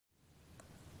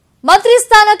ಮಂತ್ರಿ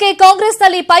ಸ್ಥಾನಕ್ಕೆ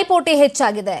ಕಾಂಗ್ರೆಸ್ನಲ್ಲಿ ಪೈಪೋಟಿ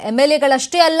ಹೆಚ್ಚಾಗಿದೆ.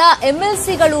 ಎಂಎಲ್ಎಗಳಷ್ಟೇ ಅಲ್ಲ,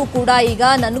 ಎಂಎಲ್ಸಿಗಳು ಕೂಡ ಈಗ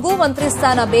ನನಗೂ ಮಂತ್ರಿ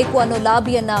ಸ್ಥಾನ ಬೇಕು ಅನ್ನೋ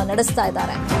ಲಾಬಿಯನ್ನ ನಡೆಸ್ತಾ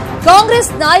ಇದ್ದಾರೆ.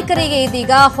 ಕಾಂಗ್ರೆಸ್ ನಾಯಕರಿಗೆ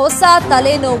ಇದೀಗ ಹೊಸ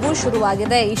ತಲೆನೋವು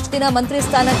ಶುರುವಾಗಿದೆ. ಇಷ್ಟು ದಿನ ಮಂತ್ರಿ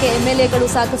ಸ್ಥಾನಕ್ಕೆ ಎಂಎಲ್ಎಗಳು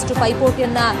ಸಾಕಷ್ಟು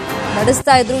ಪೈಪೋಟಿಯನ್ನ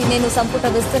ನಡೆಸ್ತಾ ಇದ್ರು. ಇನ್ನೇನು ಸಂಪುಟ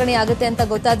ವಿಸ್ತರಣೆ ಆಗುತ್ತೆ ಅಂತ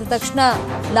ಗೊತ್ತಾದ ತಕ್ಷಣ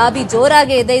ಲಾಬಿ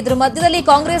ಜೋರಾಗೇ ಇದೆ. ಇದ್ರ ಮಧ್ಯದಲ್ಲಿ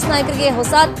ಕಾಂಗ್ರೆಸ್ ನಾಯಕರಿಗೆ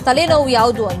ಹೊಸ ತಲೆನೋವು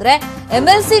ಯಾವುದು ಅಂದ್ರೆ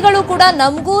ಎಂಎಲ್ಸಿಗಳು ಕೂಡ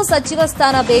ನಮಗೂ ಸಚಿವ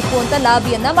ಸ್ಥಾನ ಬೇಕು ಅಂತ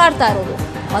ಲಾಬಿಯನ್ನ ಮಾಡ್ತಾ ಇರೋದು.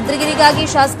 ಮಂತ್ರಿಗಿರಿಗಾಗಿ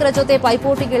ಶಾಸಕರ ಜೊತೆ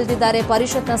ಪೈಪೋಟಿಗಿಳಿದಿದ್ದಾರೆ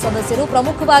ಪರಿಷತ್ನ ಸದಸ್ಯರು.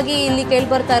 ಪ್ರಮುಖವಾಗಿ ಇಲ್ಲಿ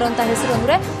ಕೇಳಿಬರ್ತಾ ಇರುವಂತಹ ಹೆಸರು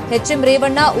ಅಂದ್ರೆ ಎಚ್.ಎಂ.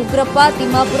 ರೇವಣ್ಣ, ಉಗ್ರಪ್ಪ,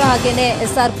 ತಿಮ್ಮಾಪುರ ಹಾಗೇನೆ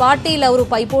ಎಸ್.ಆರ್. ಪಾಟೀಲ್ ಅವರು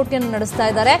ಪೈಪೋಟಿಯನ್ನು ನಡೆಸ್ತಾ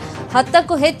ಇದ್ದಾರೆ.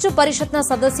 10ಕ್ಕೂ ಹೆಚ್ಚು ಪರಿಷತ್ನ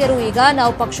ಸದಸ್ಯರು ಈಗ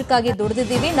ನಾವು ಪಕ್ಷಕ್ಕಾಗಿ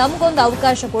ದುಡಿದಿದ್ದೀವಿ, ನಮಗೊಂದು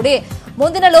ಅವಕಾಶ ಕೊಡಿ,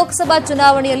 ಮುಂದಿನ ಲೋಕಸಭಾ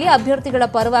ಚುನಾವಣೆಯಲ್ಲಿ ಅಭ್ಯರ್ಥಿಗಳ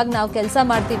ಪರವಾಗಿ ನಾವು ಕೆಲಸ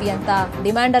ಮಾಡ್ತೀವಿ ಅಂತ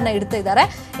ಡಿಮ್ಯಾಂಡ್ ಅನ್ನ ಇಡ್ತಾ ಇದ್ದಾರೆ.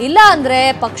 ಇಲ್ಲ ಅಂದ್ರೆ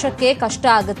ಪಕ್ಷಕ್ಕೆ ಕಷ್ಟ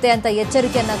ಆಗುತ್ತೆ ಅಂತ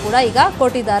ಎಚ್ಚರಿಕೆಯನ್ನ ಕೂಡ ಈಗ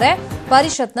ಕೊಟ್ಟಿದ್ದಾರೆ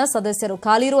ಪರಿಷತ್ನ ಸದಸ್ಯರು.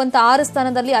 ಖಾಲಿ ಇರುವಂತಹ 6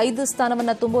 ಸ್ಥಾನದಲ್ಲಿ 5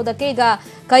 ಸ್ಥಾನವನ್ನ ತುಂಬುವುದಕ್ಕೆ ಈಗ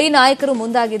ಕೈ ನಾಯಕರು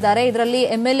ಮುಂದಾಗಿದ್ದಾರೆ. ಇದರಲ್ಲಿ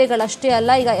ಎಂಎಲ್ಎಗಳಷ್ಟೇ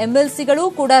ಅಲ್ಲ, ಈಗ ಎಂಎಲ್ಸಿಗಳು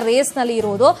ಕೂಡ ರೇಸ್ನಲ್ಲಿ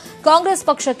ಇರುವುದು ಕಾಂಗ್ರೆಸ್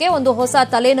ಪಕ್ಷಕ್ಕೆ ಒಂದು ಹೊಸ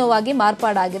ತಲೆನೋವಾಗಿ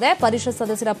ಮಾರ್ಪಾಡಾಗಿದೆ. ಪರಿಷತ್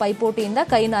ಸದಸ್ಯರ ಪೈಪೋಟಿಯಿಂದ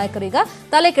ಕೈ ನಾಯಕರು ಈಗ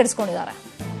ತಲೆ ಕೆಡಿಸಿಕೊಂಡಿದ್ದಾರೆ.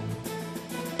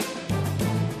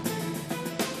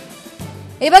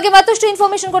 ಈ ಬಗ್ಗೆ ಮತ್ತಷ್ಟು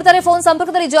ಇನ್ಫಾರ್ಮೇಶನ್ ಕೊಡ್ತಾರೆ. ಫೋನ್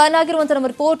ಸಂಪರ್ಕದಲ್ಲಿ ಜಾಯ್ನ್ ಆಗಿರುವಂತಹ ನಮ್ಮ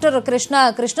ರಿಪೋರ್ಟರ್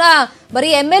ಕೃಷ್ಣ, ಬರೀ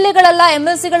ಎಂಎಲ್ಎಗಳಲ್ಲ,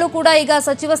 ಎಂಎಲ್ಸಿಗಳು ಕೂಡ ಈಗ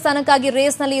ಸಚಿವ ಸ್ಥಾನಕ್ಕಾಗಿ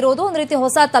ರೇಸ್ ನಲ್ಲಿ ಇರೋದು ಒಂದು ರೀತಿ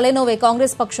ಹೊಸ ತಲೆನೋವೆ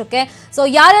ಕಾಂಗ್ರೆಸ್ ಪಕ್ಷಕ್ಕೆ. ಸೊ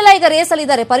ಯಾರೆಲ್ಲ ಈಗ ರೇಸ್ ಅಲ್ಲಿ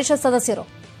ಇದ್ದಾರೆ ಪರಿಷತ್ ಸದಸ್ಯರು?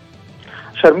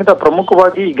 ಶರ್ಮಿತಾ,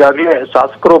 ಪ್ರಮುಖವಾಗಿ ಈಗಾಗಲೇ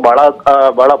ಶಾಸಕರು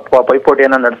ಬಹಳ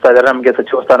ಪೈಪೋಟಿಯನ್ನ ನಡೆಸ್ತಾ ಇದ್ದಾರೆ. ನಮಗೆ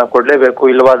ಸಚಿವ ಸ್ಥಾನ ಕೊಡ್ಲೇಬೇಕು,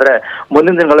 ಇಲ್ಲವಾದ್ರೆ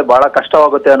ಮುಂದಿನ ದಿನಗಳಲ್ಲಿ ಬಹಳ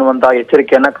ಕಷ್ಟವಾಗುತ್ತೆ ಅನ್ನುವಂತಹ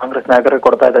ಎಚ್ಚರಿಕೆಯನ್ನ ಕಾಂಗ್ರೆಸ್ ನಾಯಕರಿಗೆ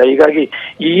ಕೊಡ್ತಾ ಇದ್ದಾರೆ. ಹೀಗಾಗಿ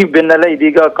ಈ ಬೆನ್ನಲ್ಲೇ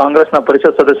ಇದೀಗ ಕಾಂಗ್ರೆಸ್ನ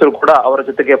ಪರಿಷತ್ ಸದಸ್ಯರು ಕೂಡ ಅವರ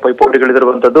ಜೊತೆಗೆ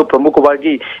ಪೈಪೋಟಿಗಳಿರುವಂತದ್ದು.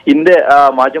 ಪ್ರಮುಖವಾಗಿ ಹಿಂದೆ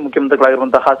ಮಾಜಿ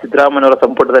ಮುಖ್ಯಮಂತ್ರಿಗಳಾಗಿರುವಂತಹ ಸಿದ್ದರಾಮಯ್ಯ ಅವರ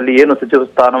ಸಂಪುಟದಲ್ಲಿ ಏನು ಸಚಿವ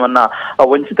ಸ್ಥಾನವನ್ನ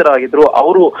ವಂಚಿತರಾಗಿದ್ರು,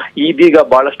 ಅವರು ಇದೀಗ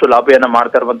ಬಹಳಷ್ಟು ಲಾಭೆಯನ್ನ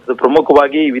ಮಾಡ್ತಾ ಇರುವಂತದ್ದು.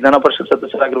 ಪ್ರಮುಖವಾಗಿ ವಿಧಾನ ಪರಿಷತ್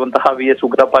ಸದಸ್ಯರಾಗಿರುವಂತಹ ವಿ.ಎಸ್.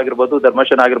 ಉಗ್ರಪ್ಪ ಆಗಿರ್ಬೋದು,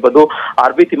 ಧರ್ಮಶನ ಆಗಿರ್ಬೋದು,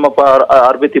 ಆರ್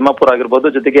ಬಿ ತಿಮ್ಮಾಪುರ ಆಗಿರ್ಬೋದು,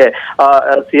 ಜೊತೆಗೆ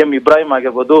ಸಿಎಂ ಇಬ್ರಾಹಿಂ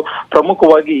ಆಗಿರ್ಬೋದು,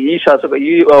 ಪ್ರಮುಖವಾಗಿ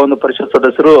ಈ ಒಂದು ಪರಿಷತ್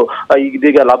ಸದಸ್ಯರು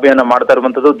ಇದೀಗ ಲಾಬಿಯನ್ನ ಮಾಡ್ತಾ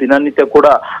ಇರುವಂತದ್ದು. ದಿನನಿತ್ಯ ಕೂಡ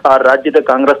ರಾಜ್ಯದ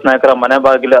ಕಾಂಗ್ರೆಸ್ ನಾಯಕರ ಮನೆ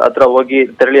ಬಾಗಿಲ ಹತ್ರ ಹೋಗಿ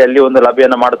ತೆರಳಿ ಅಲ್ಲಿ ಒಂದು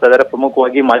ಲಾಬಿಯನ್ನ ಮಾಡ್ತಾ ಇದ್ದಾರೆ.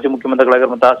 ಪ್ರಮುಖವಾಗಿ ಮಾಜಿ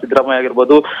ಮುಖ್ಯಮಂತ್ರಿಗಳಾಗಿರುವಂತಹ ಸಿದ್ದರಾಮಯ್ಯ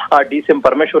ಆಗಿರ್ಬೋದು, ಡಿ.ಸಿ.ಎಂ.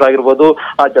 ಪರಮೇಶ್ವರ್ ಆಗಿರ್ಬೋದು,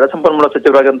 ಜಲಸಂಪನ್ಮೂಲ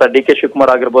ಸಚಿವರಾಗಿರುವಂತಹ ಡಿ.ಕೆ.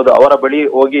 ಶಿವಕುಮಾರ್ ಆಗಿರ್ಬೋದು, ಅವರ ಬಳಿ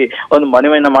ಹೋಗಿ ಒಂದು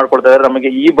ಮನವಿಯನ್ನ ಮಾಡ್ಕೊಡ್ತಾ ಇದ್ದಾರೆ.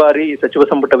 ನಮಗೆ ಈ ಬಾರಿ ಸಚಿವ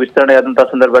ಸಂಪುಟ ವಿಸ್ತರಣೆ ಆದಂತಹ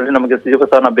ಸಂದರ್ಭದಲ್ಲಿ ನಮಗೆ ಸಚಿವ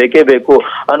ಸ್ಥಾನ ಬೇಕೇ ಬೇಕು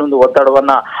ಅನ್ನೋ ಒಂದು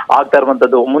ಒತ್ತಡವನ್ನ ಆಗ್ತಾ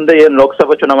ಇರುವಂತದ್ದು. ಮುಂದೆ ಏನ್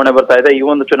ಲೋಕಸಭಾ ಚುನಾವಣೆ ಬರ್ತಾ ಇದೆ, ಈ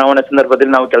ಒಂದು ಚುನಾವಣೆ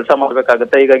ಸಂದರ್ಭದಲ್ಲಿ ನಾವು ಕೆಲಸ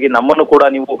ಮಾಡಬೇಕಾಗುತ್ತೆ. ಹೀಗಾಗಿ ನಮ್ಮನ್ನು ಕೂಡ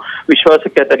ನೀವು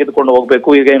ವಿಶ್ವಾಸಕ್ಕೆ ತೆಗೆದುಕೊಂಡು ಹೋಗ್ಬೇಕು.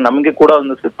 ಹೀಗಾಗಿ ನಮಗೆ ಕೂಡ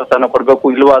ಒಂದು ಸ್ಥಾನ ಕೊಡಬೇಕು,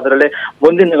 ಇಲ್ವಾ ಅದರಲ್ಲಿ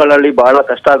ಮುಂದಿನ ದಿನಗಳಲ್ಲಿ ಬಹಳ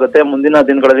ಕಷ್ಟ ಆಗುತ್ತೆ. ಮುಂದಿನ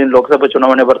ದಿನಗಳಲ್ಲಿ ಲೋಕಸಭಾ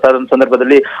ಚುನಾವಣೆ ಬರ್ತಾ ಇರೋ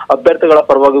ಸಂದರ್ಭದಲ್ಲಿ ಅಭ್ಯರ್ಥಿಗಳ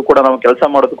ಪರವಾಗಿ ಕೂಡ ನಾವು ಕೆಲಸ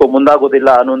ಮಾಡೋದಕ್ಕೂ ಮುಂದಾಗೋದಿಲ್ಲ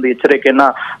ಅನ್ನೋ ಒಂದು ಎಚ್ಚರಿಕೆಯನ್ನ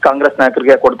ಕಾಂಗ್ರೆಸ್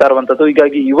ನಾಯಕರಿಗೆ ಕೊಡ್ತಾ ಇರುವಂತದ್ದು.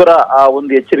 ಹೀಗಾಗಿ ಇವರ ಆ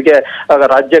ಒಂದು ಎಚ್ಚರಿಕೆ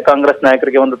ರಾಜ್ಯ ಕಾಂಗ್ರೆಸ್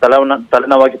ನಾಯಕರಿಗೆ ಒಂದು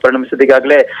ತಲೆನೋವಾಗಿ ಪರಿಣಮಿಸಿದೆ.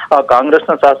 ಈಗಾಗಲೇ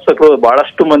ಕಾಂಗ್ರೆಸ್ನ ಶಾಸಕರು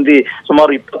ಬಹಳಷ್ಟು ಮಂದಿ,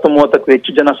 ಸುಮಾರು 20-30ಕ್ಕೂ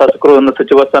ಹೆಚ್ಚು ಜನ ಶಾಸಕರು ಒಂದು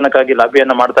ಸಚಿವ ಸ್ಥಾನಕ್ಕಾಗಿ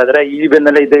ಲಾಬಿಯನ್ನ ಮಾಡ್ತಾ ಇದ್ದಾರೆ. ಈ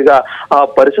ಬೆನ್ನಲ್ಲೇ ಇದೀಗ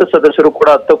ಪರಿಷತ್ ಸದಸ್ಯರು ಕೂಡ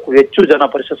 10ಕ್ಕೂ ಹೆಚ್ಚು ಜನ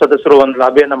ಪರಿಷತ್ ಸದಸ್ಯರು ಒಂದು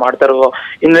ಲಾಬಿಯನ್ನ ಮಾಡ್ತಾ ಇರುವ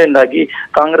ಹಿನ್ನೆಲೆಯಿಂದಾಗಿ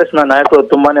ಕಾಂಗ್ರೆಸ್ನ ನಾಯಕರು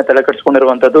ತುಂಬಾನೇ ತಲೆ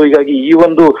ಕೆಡಿಸಿಕೊಂಡಿರುವಂತದ್ದು. ಹೀಗಾಗಿ ಈ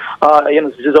ಒಂದು ಏನು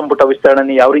ಸಚಿವ ಸಂಪುಟ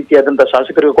ವಿಸ್ತರಣೆ ಯಾವ ರೀತಿಯಾದಂತಹ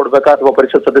ಶಾಸಕರಿಗೆ ಕೊಡ್ಬೇಕಾ ಅಥವಾ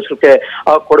ಪರಿಷತ್ ಸದಸ್ಯರಿಗೆ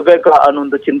ಕೊಡ್ಬೇಕಾ ಅನ್ನೋ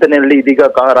ಒಂದು ಚಿಂತನೆಯಲ್ಲಿ ಇದೀಗ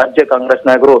ರಾಜ್ಯ ಕಾಂಗ್ರೆಸ್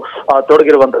ನಾಯಕರು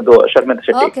ತೊಡಗಿರುವಂತದ್ದು. Sharmita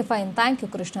Shetty. Okay, fine, thank you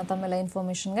Krishna ತಮ್ಮೆಲ್ಲ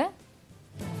ಇನ್ಫಾರ್ಮೇಶನ್ಗೆ.